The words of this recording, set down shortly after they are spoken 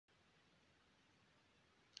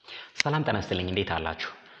ሰላም ጤና ይስጥልኝ እንዴት አላችሁ?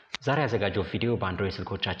 ዛሬ ያዘጋጀው ቪዲዮ በአንድሮይድ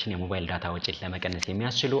ስልኮቻችን የሞባይል ዳታ ወጪን ለመቀነስ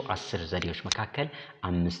የሚያስችሉ 10 ዘዴዎች መካከል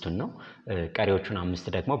አምስቱን ነው። ቀሪዎቹን አምስት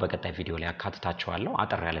ደግሞ በቀጣይ ቪዲዮ ላይ አካትታቸዋለሁ።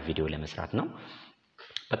 አጠር ያለ ቪዲዮ ለመስራት ነው።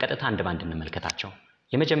 በቀጥታ አንድ ባንድ እንመልከታቸው።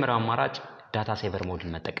 የመጀመሪያው አማራጭ ዳታ ሴቨር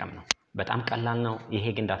ሞድን መጠቀም ነው። በጣም ቀላል ነው። ይሄ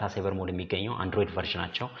ግን ዳታ ሴቨር ሞድ የሚገኘው አንድሮይድ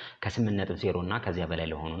ቨርዥናቸው ከ8.0 እና ከዚያ በላይ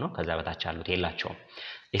ለሆኑ ነው። ከዛ በታች ያሉት የላቸውም።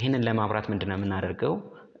 ይሄንን ለማብራት ምንድነው የምናደርገው?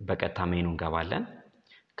 በቀጥታ ሜኑ እንገባለን።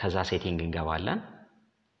 ከዛ ሴቲንግ እንገባለን።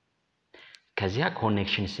 ከዚያ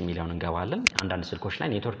ኮኔክሽንስ የሚለውን እንገባለን። አንዳንድ ስልኮች ላይ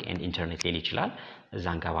ኔትወርክ ኤንድ ኢንተርኔት ሊል ይችላል። እዛ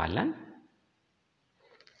እንገባለን።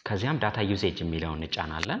 ከዚያም ዳታ ዩሴጅ የሚለውን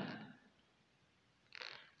እንጫናለን።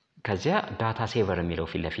 ከዚያ ዳታ ሴቨር የሚለው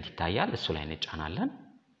ፊት ለፊት ይታያል። እሱ ላይ እንጫናለን።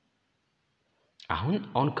 አሁን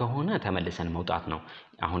ኦን ከሆነ ተመልሰን መውጣት ነው።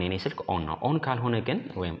 አሁን የኔ ስልክ ኦን ነው። ኦን ካልሆነ ግን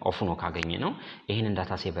ወይም ኦፍ ነው ካገኘ ነው ይሄንን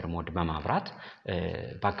ዳታ ሴቨር ሞድ በማብራት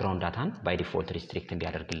ባክግራውንድ ዳታን ባይ ዲፎልት ሪስትሪክት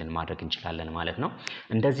እንዲያደርግልን ማድረግ እንችላለን ማለት ነው።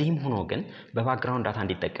 እንደዚህም ሆኖ ግን በባክግራውንድ ዳታ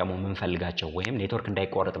እንዲጠቀሙ የምንፈልጋቸው ወይም ኔትወርክ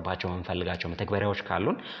እንዳይቋረጥባቸው የምንፈልጋቸው መተግበሪያዎች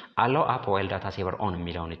ካሉን አላው አፕ ዋይል ዳታ ሴቨር ኦን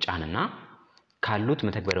የሚለውን ጫንና ካሉት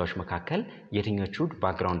መተግበሪያዎች መካከል የትኞቹ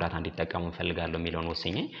ባክግራውንድ ዳታ እንዲጠቀሙ እንፈልጋለሁ የሚለውን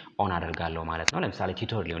ወስኜ ኦን አደርጋለሁ ማለት ነው። ለምሳሌ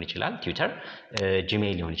ትዊተር ሊሆን ይችላል፣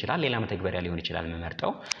 ጂሜይል ሊሆን ይችላል፣ ሌላ መተግበሪያ ሊሆን ይችላል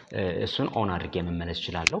የምመርጠው። እሱን ኦን አድርጌ መመለስ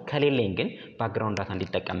እችላለሁ። ከሌለኝ ግን ባክግራውንድ ዳታ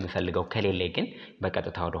እንዲጠቀም የምፈልገው ከሌለኝ ግን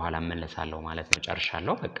በቀጥታ ወደ ኋላ እመለሳለሁ ማለት ነው።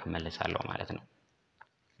 ጨርሻለሁ፣ በቃ እመለሳለሁ ማለት ነው።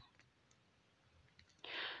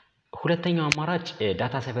 ሁለተኛው አማራጭ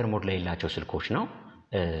ዳታ ሴቨር ሞድ ላይ ያላቸው ስልኮች ነው።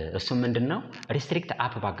 እሱም ምንድነው? ሪስትሪክት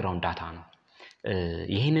አፕ ባክግራውንድ ዳታ ነው።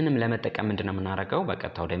 ይሄንንም ለመጠቀም ምንድነው የምናደርገው?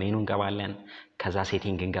 በቀጥታ ወደ ሜኑ እንገባለን። ከዛ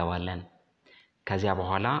ሴቲንግ እንገባለን። ከዚያ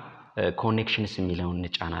በኋላ ኮኔክሽንስ የሚለውን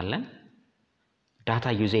እንጫናለን። ዳታ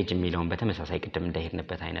ዩሴጅ የሚለውን በተመሳሳይ ቅድም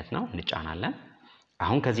እንደሄድንበት አይነት ነው እንጫናለን።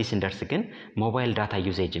 አሁን ከዚህ ስንደርስ ግን ሞባይል ዳታ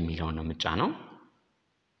ዩሴጅ የሚለውን ነው የምጫነው።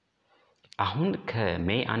 አሁን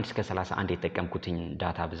ከሜይ 1 እስከ 31 የተጠቀምኩትኝ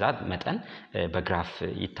ዳታ ብዛት መጠን በግራፍ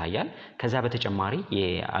ይታያል። ከዛ በተጨማሪ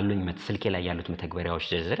ያሉኝ ስልኬ ላይ ያሉት መተግበሪያዎች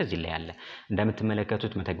ዝርዝር እዚህ ላይ አለ።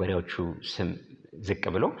 እንደምትመለከቱት መተግበሪያዎቹ ስም ዝቅ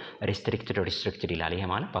ብሎ ሪስትሪክትድ ይላል። ይሄ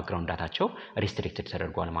ማለት ባክግራውንድ ዳታቸው ሪስትሪክትድ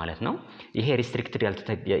ተደርጓል ማለት ነው። ይሄ ሪስትሪክትድ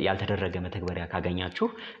ያልተደረገ መተግበሪያ ካገኛችሁ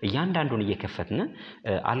እያንዳንዱን እየከፈትን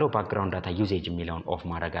አለው ባክግራውንድ ዳታ ዩሴጅ የሚለውን ኦፍ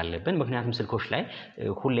ማድረግ አለብን። ምክንያቱም ስልኮች ላይ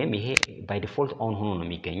ሁሌም ይሄ ባይ ዲፎልት ኦን ሆኖ ነው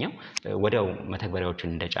የሚገኘው። ወዲያው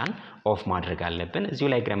መተግበሪያዎችን እንደጫን ኦፍ ማድረግ አለብን። እዚሁ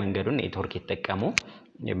ላይ እግረ መንገዱን ኔትወርክ የተጠቀሙ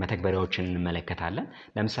መተግበሪያዎችን እንመለከታለን።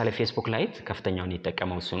 ለምሳሌ ፌስቡክ ላይ ከፍተኛውን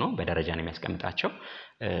የተጠቀመው እሱ ነው። በደረጃ ነው የሚያስቀምጣቸው።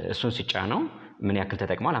 እሱን ሲጫነው ምን ያክል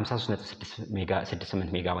ተጠቅሟል?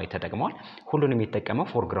 53.68 ሜጋባይት ተጠቅሟል። ሁሉንም የተጠቀመው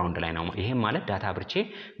ፎርግራውንድ ላይ ነው። ይሄም ማለት ዳታ አብርቼ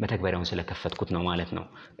መተግበሪያውን ስለከፈትኩት ነው ማለት ነው።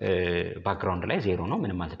 ባክግራውንድ ላይ ዜሮ ነው፣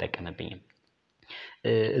 ምንም አልተጠቀመብኝም።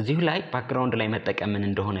 እዚሁ ላይ ባክግራውንድ ላይ መጠቀም ምን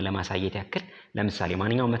እንደሆነ ለማሳየት ያክል ለምሳሌ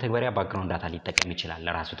ማንኛውም መተግበሪያ ባክግራውንድ ዳታ ሊጠቀም ይችላል።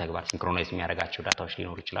 ለራሱ ተግባር ሲንክሮናይዝ የሚያደርጋቸው ዳታዎች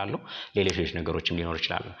ሊኖሩ ይችላሉ። ሌሎች ነገሮችም ሊኖሩ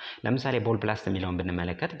ይችላሉ። ለምሳሌ ቦል ብላስት የሚለውን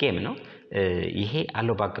ብንመለከት ጌም ነው። ይሄ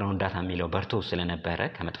አለው ባክግራውንድ ዳታ የሚለው በርቶ ስለነበረ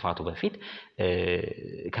ከመጥፋቱ በፊት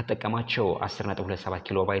ከተጠቀማቸው 10.27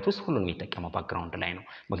 ኪሎባይት ውስጥ ሁሉንም የሚጠቀመው ባክግራውንድ ላይ ነው።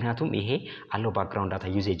 ምክንያቱም ይሄ አለው ባክግራውንድ ዳታ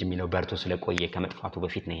ዩሴጅ የሚለው በርቶ ስለቆየ ከመጥፋቱ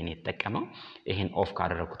በፊት ነው ይሄን የተጠቀመው። ይሄን ኦፍ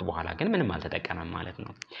ካደረኩት በኋላ ግን ምንም አልተጠቀመም ማለት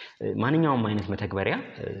ነው። ማንኛውም አይነት መተግበሪያ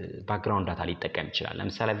ባክግራውንድ ዳታ ሊጠቀም ይችላል።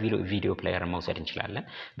 ለምሳሌ ቪዲዮ ፕሌየር መውሰድ እንችላለን።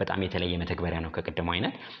 በጣም የተለየ መተግበሪያ ነው ከቀደሙ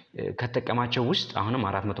አይነት። ከተጠቀማቸው ውስጥ አሁንም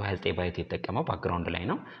 429 ባይት የተጠቀመው ባክግራውንድ ላይ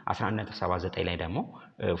ነው። 11.79 ላይ ደግሞ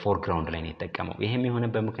ፎርግራውንድ ላይ ነው የተጠቀመው። ይሄም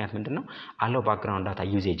የሆነበት ምክንያት ምንድነው? አለው ባክግራውንድ ዳታ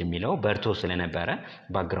ዩሴጅ የሚለው በርቶ ስለነበረ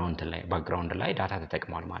ባክግራውንድ ላይ ዳታ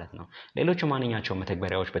ተጠቅሟል ማለት ነው። ሌሎቹ ማንኛቸው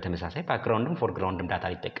መተግበሪያዎች በተመሳሳይ ባክግራውንድም ፎርግራውንድም ዳታ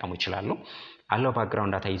ሊጠቀሙ ይችላሉ። አለው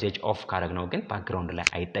ባክግራውንድ ዳታ ዩሴጅ ኦፍ ካደረግነው ግን ባክግራውንድ ላይ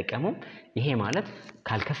አይጠቀሙም። ይሄ ማለት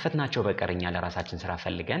ካልከፈትናቸው በቀር እኛ ለራሳችን ስራ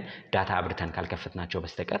ፈልገን ዳታ አብርተን ካልከፈትናቸው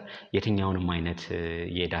በስተቀር የትኛውንም አይነት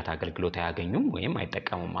የዳታ አገልግሎት አያገኙም ወይም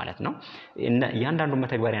አይጠቀሙም ማለት ነው። እያንዳንዱ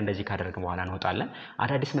መተግበሪያ እንደዚህ ካደረግን በኋላ እንወጣለን።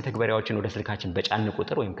 አዳዲስ መተግበሪያዎችን ወደ ስልካችን በጫን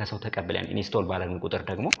ቁጥር ወይም ከሰው ተቀብለን ኢንስቶል ባደረግን ቁጥር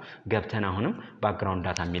ደግሞ ገብተን አሁንም ባክግራውንድ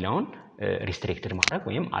ዳታ የሚለውን ሪስትሪክትድ ማድረግ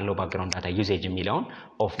ወይም አለው ባክግራውንድ ዳታ ዩሴጅ የሚለውን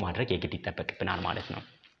ኦፍ ማድረግ የግድ ይጠበቅብናል ማለት ነው።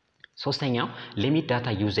 ሶስተኛው ሊሚት ዳታ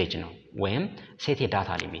ዩሴጅ ነው ወይም ሴት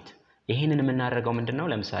የዳታ ሊሚት። ይሄንን የምናደርገው ምንድነው?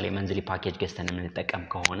 ለምሳሌ መንዝሊ ፓኬጅ ገዝተን የምንጠቀም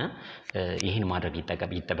ከሆነ ይሄን ማድረግ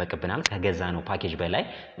ይጠበቅብናል። ከገዛነው ፓኬጅ በላይ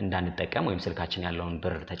እንዳንጠቀም ወይም ስልካችን ያለውን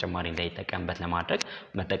ብር ተጨማሪ እንዳይጠቀምበት ለማድረግ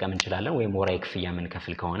መጠቀም እንችላለን። ወይም ወራዊ ክፍያ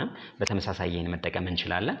የምንከፍል ከሆነ በተመሳሳይ ይሄን መጠቀም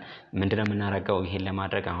እንችላለን። ምንድነው የምናደርገው? ይሄን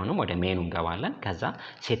ለማድረግ አሁንም ወደ ሜኑ እንገባለን። ከዛ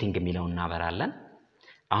ሴቲንግ የሚለውን እናበራለን።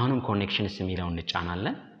 አሁንም ኮኔክሽንስ የሚለውን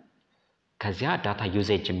እንጫናለን። ከዚያ ዳታ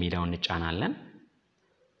ዩሴጅ የሚለውን እንጫናለን።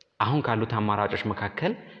 አሁን ካሉት አማራጮች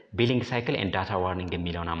መካከል ቢሊንግ ሳይክል ኤንድ ዳታ ዋርኒንግ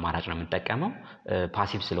የሚለውን አማራጭ ነው የምጠቀመው።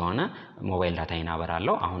 ፓሲቭ ስለሆነ ሞባይል ዳታ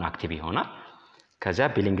ይናበራለሁ። አሁን አክቲቭ ይሆናል። ከዛ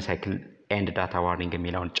ቢሊንግ ሳይክል ኤንድ ዳታ ዋርኒንግ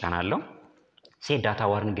የሚለውን እጫናለሁ። ሴት ዳታ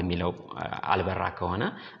ዋርኒንግ የሚለው አልበራ ከሆነ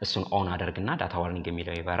እሱን ኦን አደርግና ዳታ ዋርኒንግ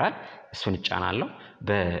የሚለው ይበራል። እሱን እጫናለሁ።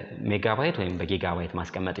 በሜጋባይት ወይም በጊጋባይት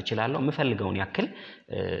ማስቀመጥ እችላለሁ። የምፈልገውን ያክል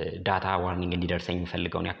ዳታ ዋርኒንግ እንዲደርሰኝ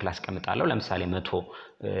የምፈልገውን ያክል አስቀምጣለሁ። ለምሳሌ 100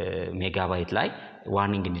 ሜጋባይት ላይ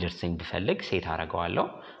ዋርኒንግ እንዲደርሰኝ ብፈልግ ሴት አደርገዋለሁ።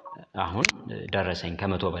 አሁን ደረሰኝ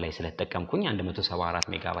ከ100 በላይ ስለተጠቀምኩኝ 174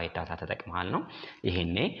 ሜጋባይት ዳታ ተጠቅመሃል ነው።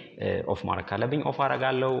 ይሄኔ ኦፍ ማድረግ ካለብኝ ኦፍ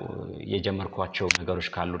አደርጋለሁ። የጀመርኳቸው ነገሮች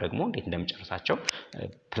ካሉ ደግሞ እንዴት እንደምጨርሳቸው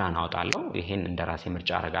ፕላን አወጣለሁ። ይሄን እንደራሴ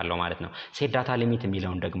ምርጫ አደርጋለሁ ማለት ነው። ሴት ዳታ ሊሚት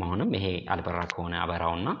የሚለውን ደግሞ አሁንም ይሄ አልበራ ከሆነ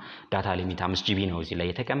አበራውና ዳታ ሊሚት 5 ጂቢ ነው እዚህ ላይ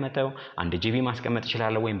የተቀመጠው። 1 ጂቢ ማስቀመጥ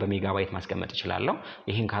እችላለሁ ወይም በሜጋባይት ማስቀመጥ እችላለሁ።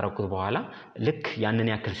 ይሄን ካረኩት በኋላ ልክ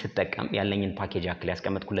ያንን ያክል ስጠቀም ያለኝን ፓኬጅ ያክል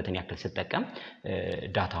ያስቀመጥኩለትን ያክል ስጠቀም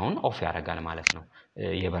ዳታውን ኦፍ ያደርጋል ማለት ነው።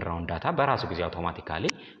 የበራውን ዳታ በራሱ ጊዜ አውቶማቲካሊ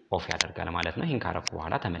ኦፍ ያደርጋል ማለት ነው። ይሄን ካረኩ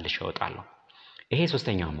በኋላ ተመልሼ እወጣለሁ። ይሄ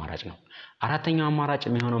ሶስተኛው አማራጭ ነው። አራተኛው አማራጭ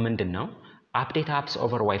የሚሆነው ምንድነው? አፕዴት አፕስ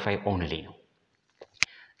ኦቨር ዋይፋይ ኦንሊ ነው።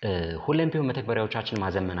 ሁሌም ቢሆን መተግበሪያዎቻችን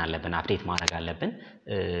ማዘመን አለብን፣ አፕዴት ማድረግ አለብን።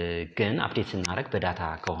 ግን አፕዴት ስናደርግ በዳታ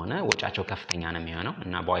ከሆነ ወጫቸው ከፍተኛ ነው የሚሆነው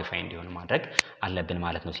እና በዋይፋይ እንዲሆን ማድረግ አለብን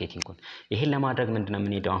ማለት ነው ሴቲንጉን። ይሄን ለማድረግ ምንድነው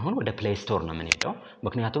የምንሄደው? አሁን ወደ ፕሌይ ስቶር ነው የምንሄደው።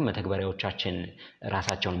 ምክንያቱም መተግበሪያዎቻችን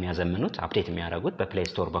ራሳቸውን የሚያዘምኑት አፕዴት የሚያደርጉት በፕሌይ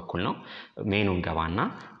ስቶር በኩል ነው። ሜኑ እንገባና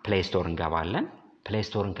ፕሌይ ስቶር እንገባለን። ፕሌይ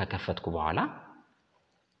ስቶርን ከከፈትኩ በኋላ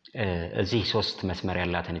እዚህ 3 መስመር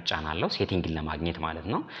ያላትን እጫናለሁ፣ ሴቲንግን ለማግኘት ማለት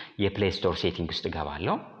ነው። የፕሌይ ስቶር ሴቲንግ ውስጥ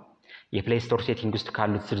እገባለሁ። የፕሌይ ስቶር ሴቲንግ ውስጥ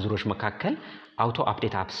ካሉት ዝርዝሮች መካከል አውቶ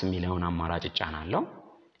አፕዴት አፕስ የሚለውን አማራጭ እጫናለሁ።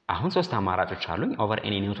 አሁን 3 አማራጮች አሉኝ። ኦቨር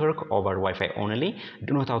ኤኒ ኔትወርክ፣ ኦቨር ዋይፋይ ኦንሊ፣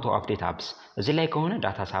 ዱ ኖት አውቶ አፕዴት አፕስ። እዚህ ላይ ከሆነ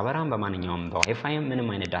ዳታ ሳበራም በማንኛውም በዋይፋይ ምንም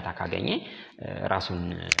አይነት ዳታ ካገኘ ራሱን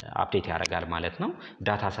አፕዴት ያደርጋል ማለት ነው።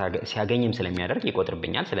 ዳታ ሲያገኝም ስለሚያደርግ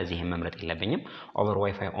ይቆጥርብኛል። ስለዚህ ይሄን መምረጥ የለብኝም። ኦቨር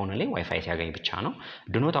ዋይፋይ ኦንሊ፣ ዋይፋይ ሲያገኝ ብቻ ነው።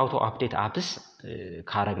 ዱ ኖት አውቶ አፕዴት አፕስ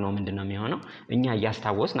ካረግነው ምንድነው የሚሆነው? እኛ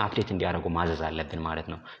እያስታወስን አፕዴት እንዲያደርጉ ማዘዝ አለብን ማለት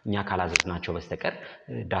ነው። እኛ ካላዘዝናቸው በስተቀር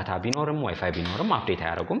ዳታ ቢኖርም ዋይፋይ ቢኖርም አፕዴት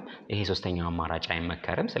አያደርጉም። ይሄ ሶስተኛው አማራጭ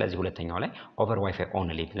አይመከርም። ስለዚህ ሁለተኛው ላይ ኦቨር ዋይፋይ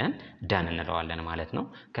ኦንሊ ብለን ዳን እንለዋለን ማለት ነው።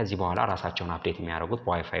 ከዚህ በኋላ ራሳቸውን አፕዴት የሚያደርጉት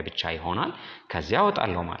በዋይፋይ ብቻ ይሆናል። ከዚያ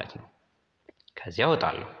እወጣለሁ ማለት ነው። ከዚያ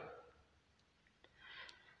እወጣለሁ።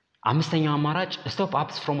 አምስተኛው አማራጭ ስቶፕ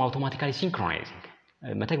አፕስ ፍሮም አውቶማቲካሊ ሲንክሮናይዚንግ።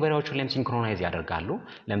 መተግበሪያዎቹ ሁሌም ሲንክሮናይዝ ያደርጋሉ።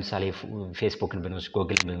 ለምሳሌ ፌስቡክን ብንወስድ፣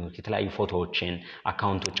 ጎግልን ብንወስድ የተለያዩ ፎቶዎችን፣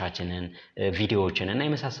 አካውንቶቻችንን፣ ቪዲዮዎችን እና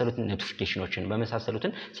የመሳሰሉትን ኖቲፊኬሽኖችን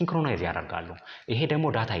በመሳሰሉትን ሲንክሮናይዝ ያደርጋሉ። ይሄ ደግሞ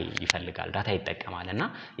ዳታ ይፈልጋል፣ ዳታ ይጠቀማል እና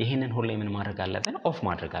ይሄንን ሁሌ ምን ማድረግ አለብን? ኦፍ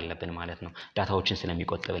ማድረግ አለብን ማለት ነው፣ ዳታዎችን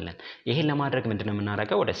ስለሚቆጥብልን። ይሄን ለማድረግ ምንድነው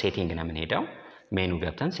የምናደርገው? ወደ ሴቲንግ ነው የምንሄደው። ሜኑ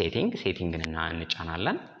ገብተን ሴቲንግን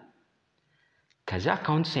እንጫናለን። ከዛ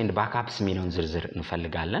አካውንትስ ኤንድ ባክአፕስ የሚለውን ዝርዝር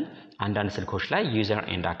እንፈልጋለን። አንዳንድ ስልኮች ላይ ዩዘር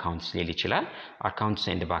ኤንድ አካውንትስ ሊል ይችላል። አካውንትስ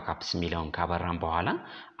ኤንድ ባክአፕስ የሚለውን ካበራን በኋላ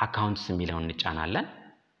አካውንትስ የሚለውን እንጫናለን።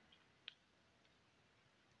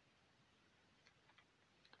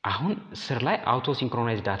 አሁን ስር ላይ አውቶ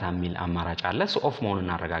ሲንክሮናይዝ ዳታ የሚል አማራጭ አለ። እሱ ኦፍ መሆኑን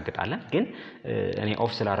እናረጋግጣለን። ግን እኔ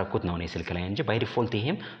ኦፍ ስላረኩት ነው እኔ ስልክ ላይ እንጂ ባይ ዲፎልት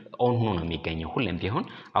ይሄም ኦን ሆኖ ነው የሚገኘው። ሁሌም ቢሆን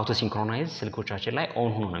አውቶ ሲንክሮናይዝ ስልኮቻችን ላይ ኦን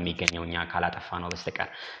ሆኖ ነው የሚገኘው እኛ ካላጠፋ ነው በስተቀር።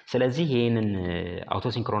 ስለዚህ ይሄንን አውቶ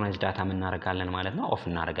ሲንክሮናይዝ ዳታ ምን እናደርጋለን ማለት ነው? ኦፍ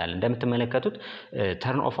እናደርጋለን። እንደምትመለከቱት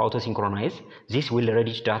ተርን ኦፍ አውቶ ሲንክሮናይዝ ዚስ ዊል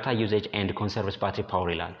ሪዲዩስ ዳታ ዩዜጅ ኤንድ ኮንሰርቭስ ባትሪ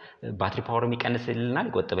ፓወር ይላል። ባትሪ ፓወር ይቀንስልናል፣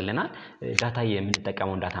 ይቆጥብልናል። ዳታ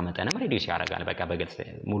የምንጠቀመውን ዳታ መጠንም ሪዲዩስ ያደርጋል። በቃ በግልጽ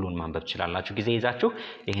ሙሉን ማንበብ ትችላላችሁ ጊዜ ይዛችሁ።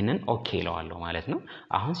 ይሄንን ኦኬ እለዋለሁ ማለት ነው።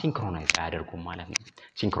 አሁን ሲንክሮናይዝ አያደርጉም ማለት ነው።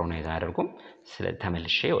 ሲንክሮናይዝ አያደርጉም።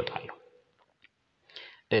 ተመልሼ እወጣለሁ።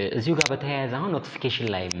 እዚሁ ጋር በተያያዘ አሁን ኖቲፊኬሽን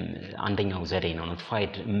ላይ አንደኛው ዘዴ ነው።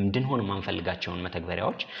 ኖቲፋይድ እንድንሆን የማንፈልጋቸውን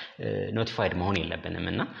መተግበሪያዎች ኖቲፋይድ መሆን የለብንም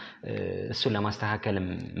እና እሱን ለማስተካከል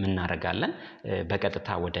ምን እናደርጋለን?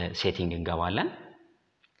 በቀጥታ ወደ ሴቲንግ እንገባለን።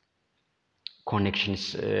 ኮኔክሽንስ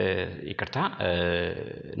ይቅርታ፣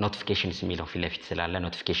 ኖቲፊኬሽንስ የሚለው ፊት ለፊት ስላለ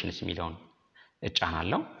ኖቲፊኬሽንስ የሚለውን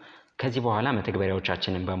እጫናለሁ። ከዚህ በኋላ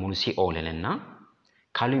መተግበሪያዎቻችንን በሙሉ ሲኦልልና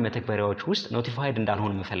ካሉኝ መተግበሪያዎች ውስጥ ኖቲፋይድ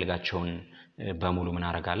እንዳልሆን የምፈልጋቸውን በሙሉ ምን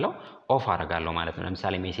አደርጋለሁ? ኦፍ አደርጋለሁ ማለት ነው።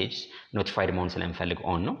 ለምሳሌ ሜሴጅ ኖቲፋይድ መሆን ስለምፈልግ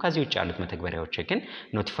ኦን ነው። ከዚህ ውጭ ያሉት መተግበሪያዎች ግን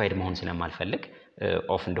ኖቲፋይድ መሆን ስለማልፈልግ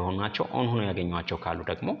ኦፍ እንደሆኑ ናቸው። ኦን ሆኖ ያገኟቸው ካሉ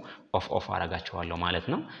ደግሞ ኦፍ አደርጋቸዋለሁ ማለት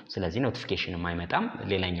ነው። ስለዚህ ኖቲፊኬሽን የማይመጣም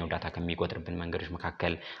ሌላኛው ዳታ ከሚቆጥርብን መንገዶች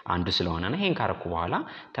መካከል አንዱ ስለሆነ ነው። ይሄን ካረኩ በኋላ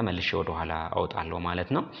ተመልሼ ወደ ኋላ አወጣለሁ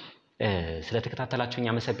ማለት ነው። ስለተከታተላችሁኝ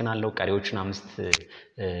አመሰግናለሁ። ቀሪዎቹን 5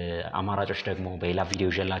 አማራጮች ደግሞ በሌላ ቪዲዮ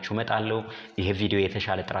ይዤላችሁ እመጣለሁ። ይሄ ቪዲዮ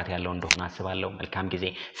የተሻለ ጥራት ያለው እንደሆነ አስባለሁ። መልካም ጊዜ።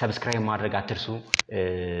 ሰብስክራይብ ማድረግ አትርሱ።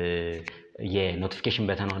 የኖቲፊኬሽን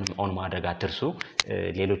በተኗን ኦን ማድረግ አትርሱ።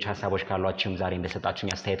 ሌሎች ሐሳቦች ካሏችሁም ዛሬ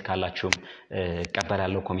እንደሰጣችሁኝ አስተያየት ካላችሁም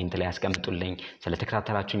እቀበላለሁ። ኮሜንት ላይ አስቀምጡልኝ።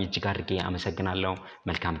 ስለተከታተላችሁኝ እጅግ አድርጌ አመሰግናለሁ።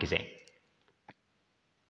 መልካም ጊዜ